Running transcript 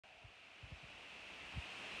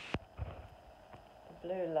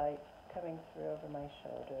blue light coming through over my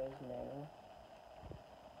shoulder is new,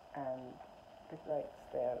 and the lights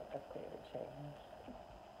there have clearly changed.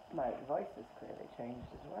 My voice has clearly changed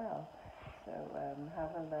as well. So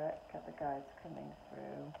have a look at the guides coming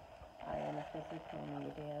through. I am a physical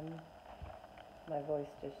medium. My voice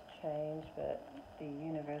just changed, but the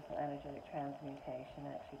universal energetic transmutation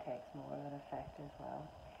actually takes more of an effect as well.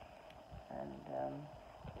 And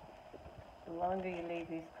the longer you leave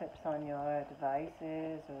these clips on your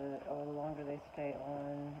devices, or the longer they stay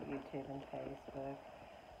on YouTube and Facebook,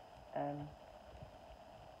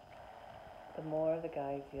 the more of the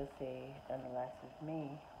guides you'll see and the less of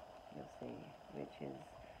me you'll see, which is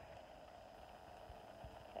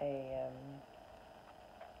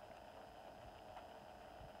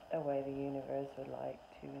a way the universe would like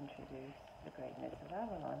to introduce the greatness of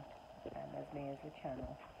Avalon, and as me as the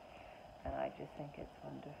channel. And I just think it's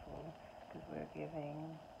wonderful, because we're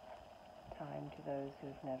giving time to those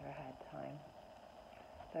who've never had time,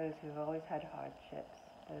 those who've always had hardships,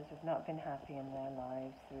 those who've not been happy in their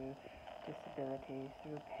lives through disability,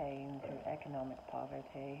 through pain, through economic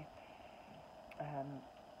poverty,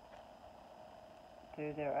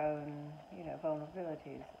 through their own,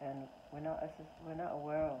 vulnerabilities. And we're not a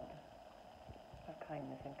world of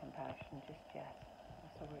kindness and compassion just yet.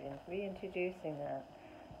 So we're reintroducing that,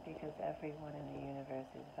 because everyone in the universe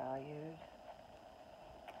is valued,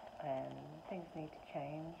 and things need to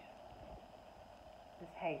change.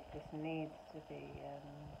 This hate just needs to be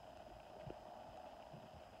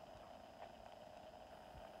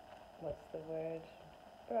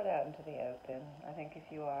brought out into the open. I think if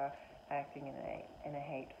you are acting in a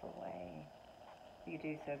hateful way, you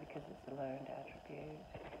do so because it's a learned attribute.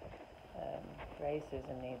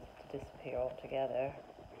 Racism needs to disappear altogether.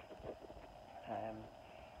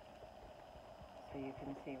 So you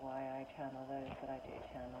can see why I channel those that I do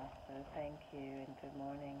channel. So thank you and good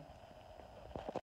morning.